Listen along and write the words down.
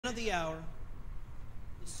of the hour,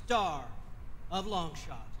 the star of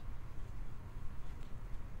Longshot,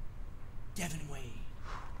 Devin Wade.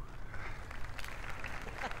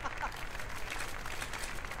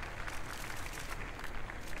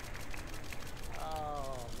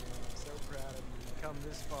 Oh, man, I'm so proud of you. You've come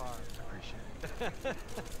this far. I appreciate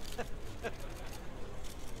it.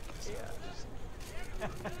 Yeah.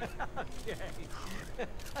 Okay.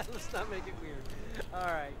 Let's not make it weird. All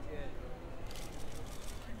right, good.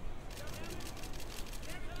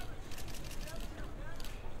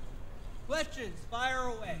 Questions, fire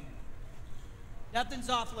away. Nothing's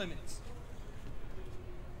off limits.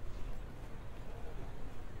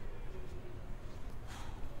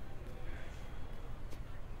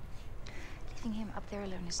 Leaving him up there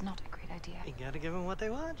alone is not a great idea. You gotta give them what they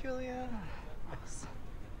want, Julia. Ross.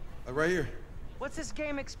 Right here. What's this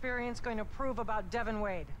game experience going to prove about Devin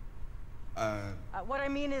Wade? What I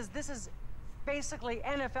mean is, this is basically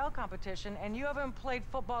NFL competition, and you haven't played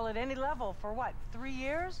football at any level for what, 3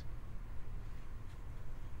 years?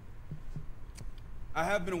 I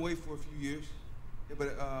have been away for a few years, yeah,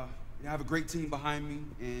 but I have a great team behind me,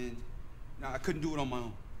 and I couldn't do it on my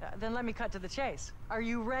own. Then let me cut to the chase. Are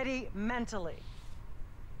you ready mentally?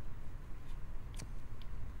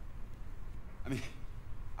 I mean,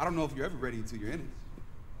 I don't know if you're ever ready until you're in it.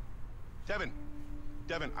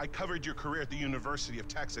 Devin, I covered your career at the University of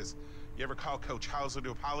Texas. You ever call Coach Hauser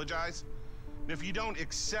to apologize? And if you don't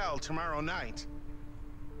excel tomorrow night,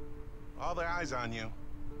 all their eyes on you.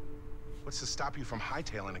 What's to stop you from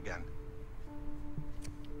hightailing again?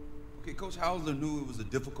 Okay, Coach Hauser knew it was a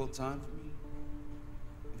difficult time for me.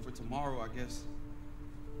 And for tomorrow, I guess,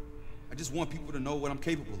 I just want people to know what I'm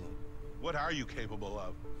capable of. What are you capable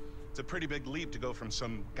of? It's a pretty big leap to go from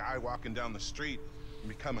some guy walking down the street and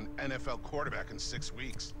become an NFL quarterback in 6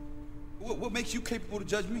 weeks. What makes you capable to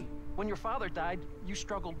judge me? When your father died, you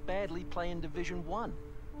struggled badly playing Division I.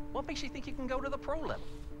 What makes you think you can go to the pro level?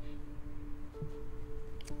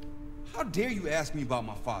 How dare you ask me about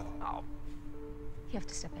my father? Oh. You have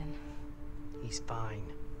to step in. He's fine.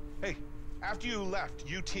 Hey, after you left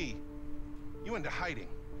UT, you went into hiding.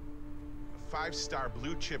 A 5-star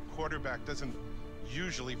blue-chip quarterback doesn't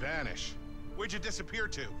usually vanish. Where'd you disappear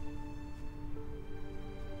to?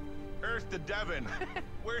 Earth to Devin.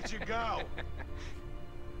 Where'd you go?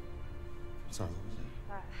 Sorry, what was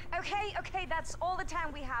that? Okay, that's all the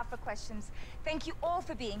time we have for questions. Thank you all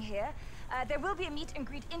for being here. There will be a meet and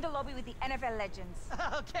greet in the lobby with the NFL legends.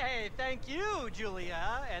 Okay, thank you,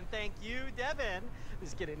 Julia, and thank you, Devin.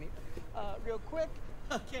 Let's get in here real quick.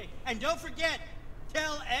 Okay, and don't forget,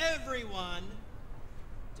 tell everyone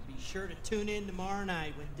to be sure to tune in tomorrow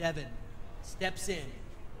night when Devin steps in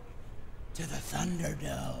to the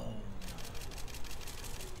Thunderdome.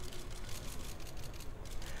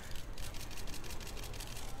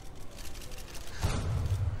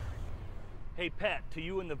 Hey, Pat, to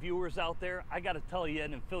you and the viewers out there, I got to tell you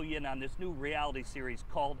and fill you in on this new reality series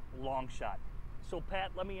called Longshot. So,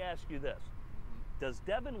 Pat, let me ask you this. Does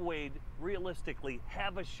Devin Wade realistically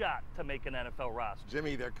have a shot to make an NFL roster?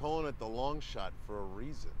 Jimmy, they're calling it the long shot for a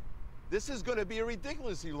reason. This is going to be a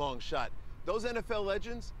ridiculously long shot. Those NFL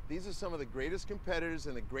legends, these are some of the greatest competitors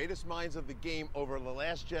and the greatest minds of the game over the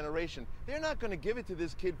last generation. They're not going to give it to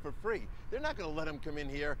this kid for free. They're not going to let him come in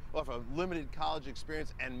here off a limited college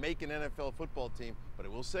experience and make an NFL football team. But I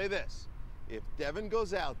will say this, if Devin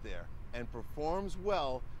goes out there and performs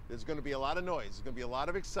well, there's going to be a lot of noise. There's going to be a lot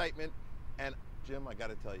of excitement. And, Jim, I got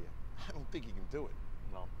to tell you, I don't think he can do it.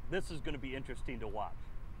 Well, this is going to be interesting to watch.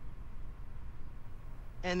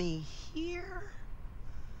 Any here?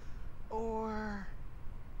 Or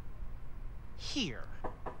here?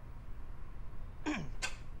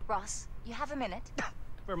 Ross, you have a minute?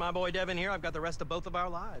 For my boy Devin here, I've got the rest of both of our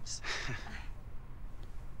lives.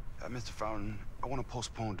 Mr. Fountain, I want to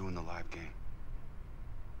postpone doing the live game.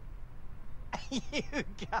 You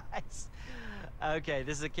guys. Okay,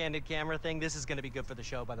 this is a candid camera thing. This is going to be good for the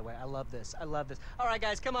show, by the way. I love this. I love this. All right,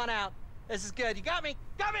 guys, come on out. This is good. You got me?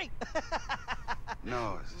 Got me!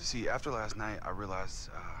 No, see, after last night, I realized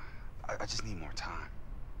I just need more time.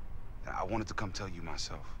 I wanted to come tell you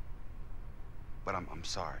myself. But I'm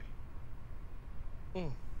sorry.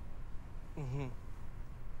 Mm-hmm.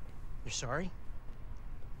 You're sorry?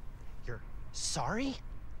 You're sorry?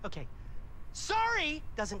 Okay. Sorry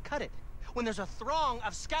doesn't cut it. When there's a throng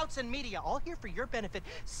of scouts and media all here for your benefit,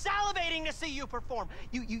 salivating to see you perform.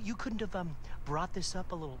 You couldn't have brought this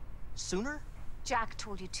up a little sooner? Jack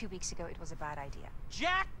told you 2 weeks ago it was a bad idea.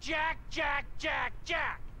 Jack!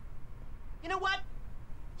 You know what?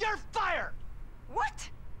 You're fired! What?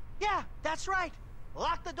 Yeah, that's right.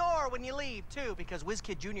 Lock the door when you leave, too, because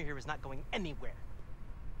WizKid Jr. here is not going anywhere.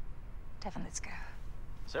 Devin, let's go.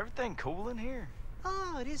 Is everything cool in here?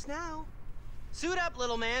 Oh, it is now. Suit up,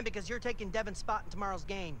 little man, because you're taking Devin's spot in tomorrow's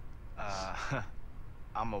game.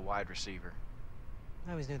 I'm a wide receiver.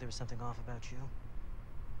 I always knew there was something off about you.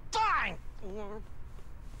 Fine!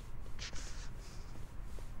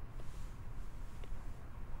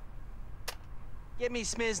 Get me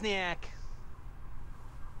Smizniak.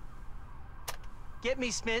 Get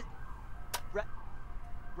me Smith...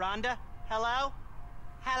 Rhonda? Hello?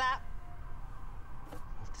 Hello?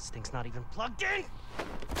 This thing's not even plugged in!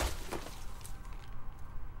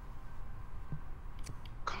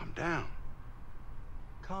 Calm down.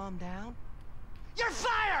 Calm down? You're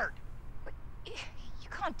fired! But you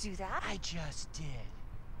can't do that. I just did.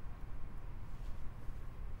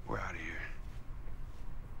 We're out of here.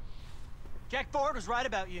 Jack Ford was right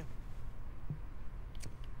about you.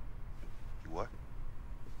 You what?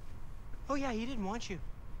 Oh yeah, he didn't want you.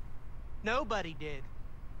 Nobody did.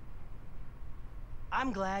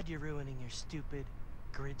 I'm glad you're ruining your stupid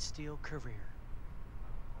grid steel career.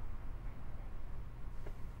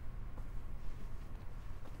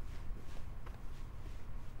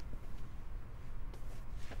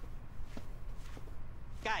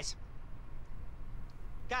 Guys.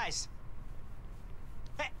 Guys.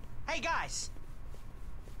 Hey guys.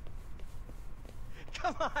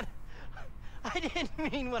 Come on. I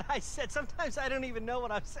didn't mean what I said. Sometimes I don't even know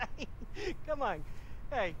what I'm saying. Come on.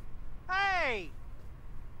 Hey. Hey!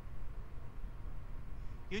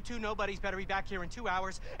 You two nobodies better be back here in 2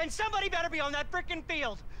 hours, and somebody better be on that frickin'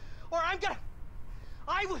 field, or I'm gonna...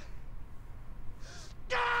 I would...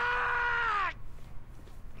 Ah!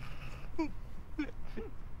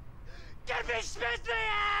 Get me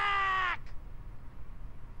Smithniak!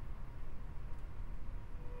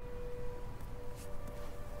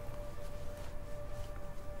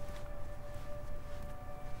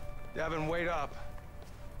 Devin, wait up.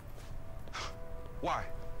 Why?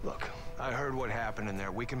 Look, I heard what happened in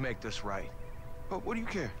there. We can make this right. But what do you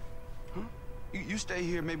care? Huh? You stay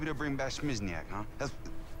here, maybe they'll bring back Smizniak, huh? That's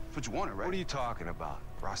what you wanted, right? What are you talking about?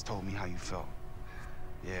 Ross told me how you felt.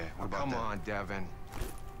 Yeah, what about Come that? on, Devin.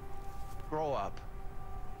 Grow up.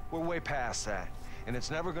 We're way past that. And it's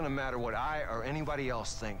never gonna matter what I or anybody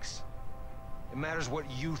else thinks. It matters what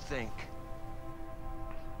you think.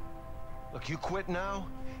 Look, you quit now,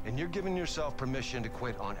 and you're giving yourself permission to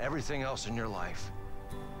quit on everything else in your life.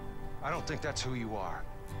 I don't think that's who you are.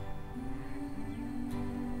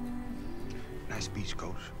 Nice speech,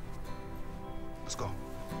 Coach. Let's go.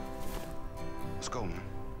 Let's go, man.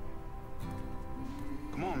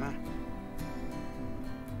 Come on, man.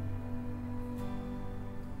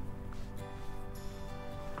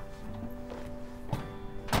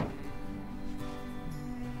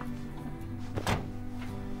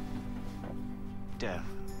 Dev.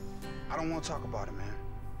 I don't want to talk about it, man.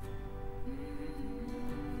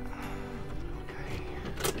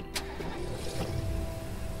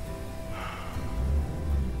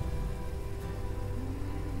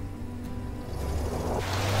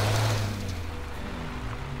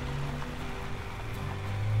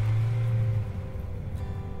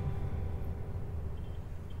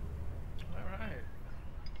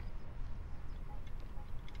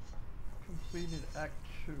 Completed Act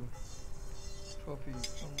 2. Trophy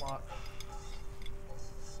unlocked.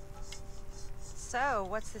 So,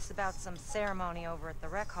 what's this about some ceremony over at the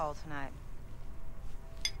rec hall tonight?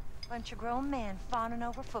 Bunch of grown men fawning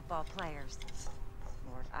over football players.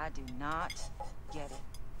 Lord, I do not get it.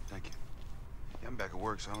 Thank you. Yeah, I'm back at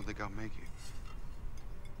work, so I don't think I'll make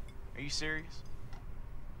it. Are you serious?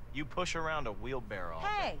 You push around a wheelbarrow all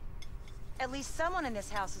Hey! day. At least someone in this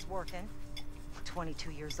house is working.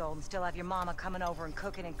 22 years old and still have your mama coming over and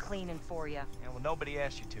cooking and cleaning for you. Yeah, well, nobody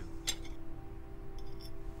asked you to.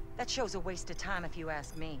 That shows a waste of time if you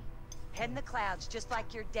ask me. Head in the clouds just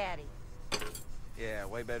like your daddy. Yeah,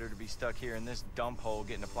 way better to be stuck here in this dump hole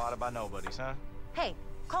getting applauded by nobodies, huh? Hey,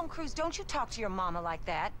 Colton Cruz, don't you talk to your mama like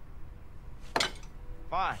that.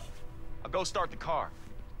 Fine. I'll go start the car.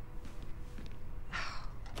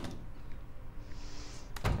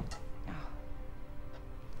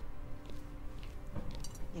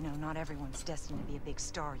 You know, not everyone's destined to be a big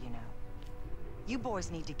star, you know. You boys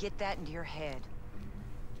need to get that into your head.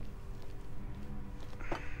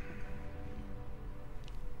 There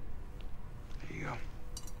you go.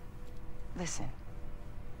 Listen,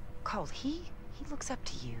 Cole, he looks up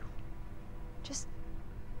to you. Just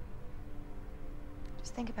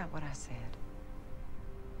think about what I said.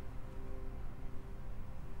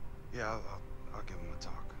 Yeah, I'll give him a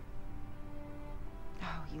talk.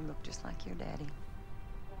 Oh, you look just like your daddy.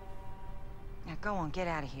 Now go on, get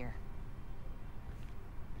out of here.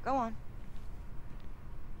 Go on.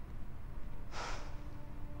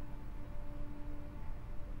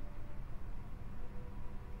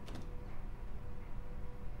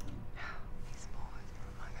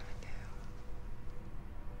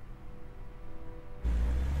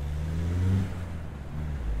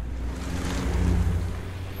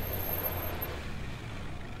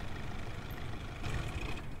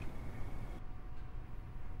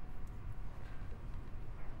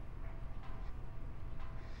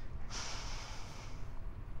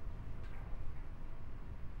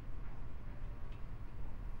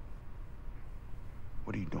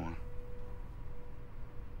 What are you doing?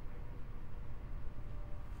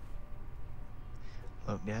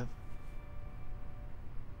 Look, Dev.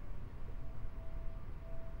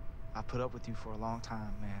 I put up with you for a long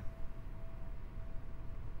time, man.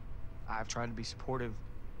 I've tried to be supportive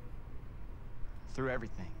through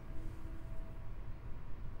everything.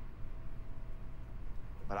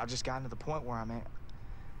 But I've just gotten to the point where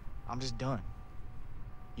I'm just done.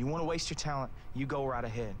 You want to waste your talent, you go right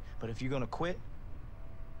ahead. But if you're gonna quit,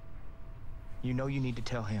 you know you need to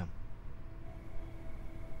tell him.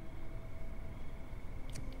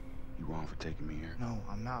 You wrong for taking me here? No,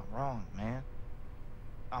 I'm not wrong, man.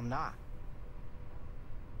 I'm not.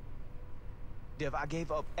 Dev, I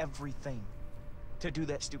gave up everything to do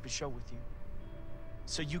that stupid show with you.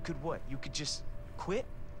 So you could what? You could just quit?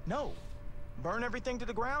 No. Burn everything to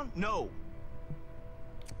the ground? No.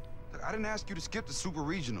 Look, I didn't ask you to skip the Super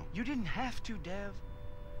Regional. You didn't have to, Dev.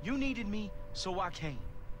 You needed me, so I came.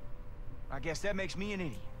 I guess that makes me an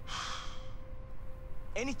idiot.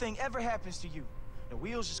 Anything ever happens to you, the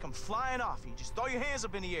wheels just come flying off and you just throw your hands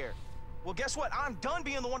up in the air. Well, guess what? I'm done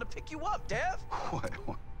being the one to pick you up, Dev. What?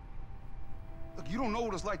 Look, you don't know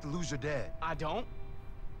what it's like to lose your dad. I don't.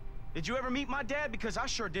 Did you ever meet my dad? Because I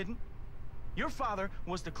sure didn't. Your father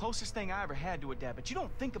was the closest thing I ever had to a dad, but you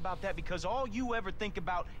don't think about that because all you ever think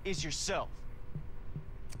about is yourself.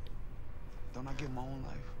 Don't I get my own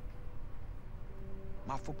life?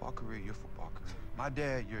 My football career, your football career. My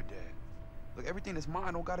dad, your dad. Look, everything that's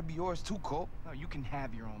mine don't gotta be yours too, Cole. No, you can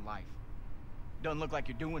have your own life. Doesn't look like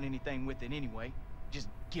you're doing anything with it anyway. Just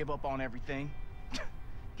give up on everything.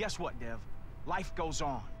 Guess what, Dev? Life goes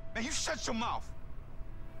on. Man, you shut your mouth.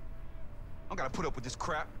 I gotta put up with this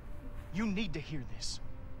crap. You need to hear this.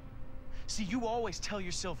 See, you always tell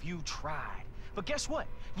yourself you tried. But guess what?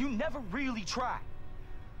 You never really tried.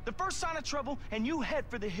 The first sign of trouble, and you head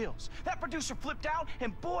for the hills. That producer flipped out,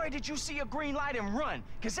 and boy, did you see a green light and run.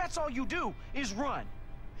 Because that's all you do, is run.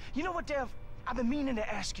 You know what, Dev? I've been meaning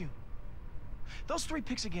to ask you. Those 3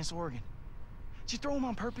 picks against Oregon, did you throw them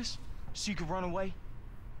on purpose so you could run away?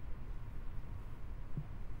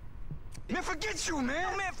 Man, forget you,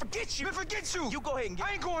 man! No, man, forget you! Man, forget you! You go ahead and get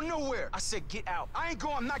I ain't going nowhere! I said get out. I ain't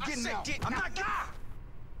going, I'm not getting out. I'm not getting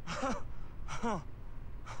out!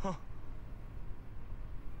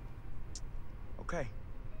 Okay.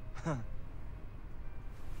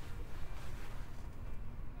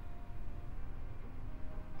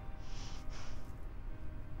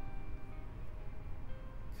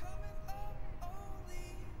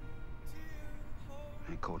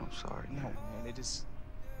 Man, Cole, I'm sorry, man. No, man, it is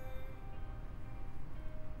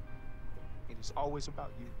always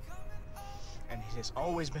about you. And it has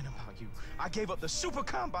always been about you. I gave up the Super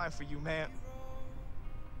Combine for you, man.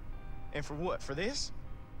 And for what? For this?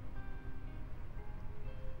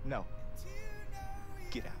 No.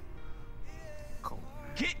 Get out. Cole,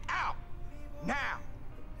 man. Get out! Now!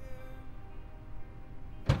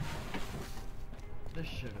 This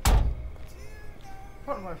shit.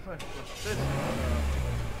 Pardon my French, but this.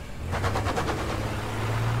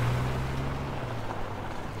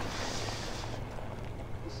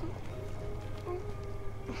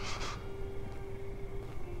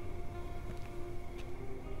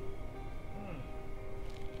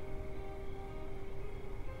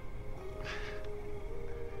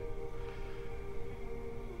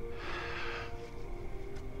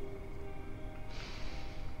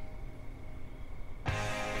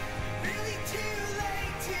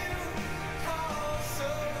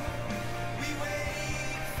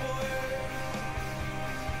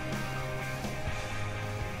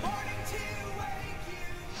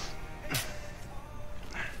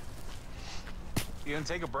 You gonna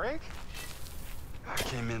take a break? I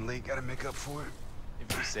came in late, gotta make up for it.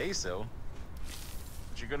 If you say so.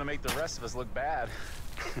 But you're gonna make the rest of us look bad.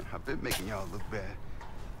 I've been making y'all look bad.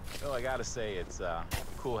 Well, I gotta say, it's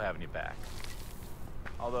cool having you back.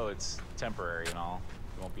 Although it's temporary and all.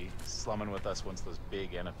 You won't be slumming with us once those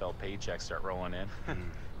big NFL paychecks start rolling in.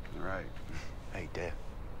 Right. Hey, Dad.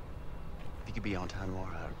 If you could be on time more,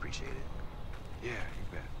 I'd appreciate it. Yeah, you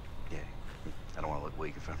bet. Yeah. I don't want to look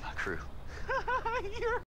weak in front of my crew. You're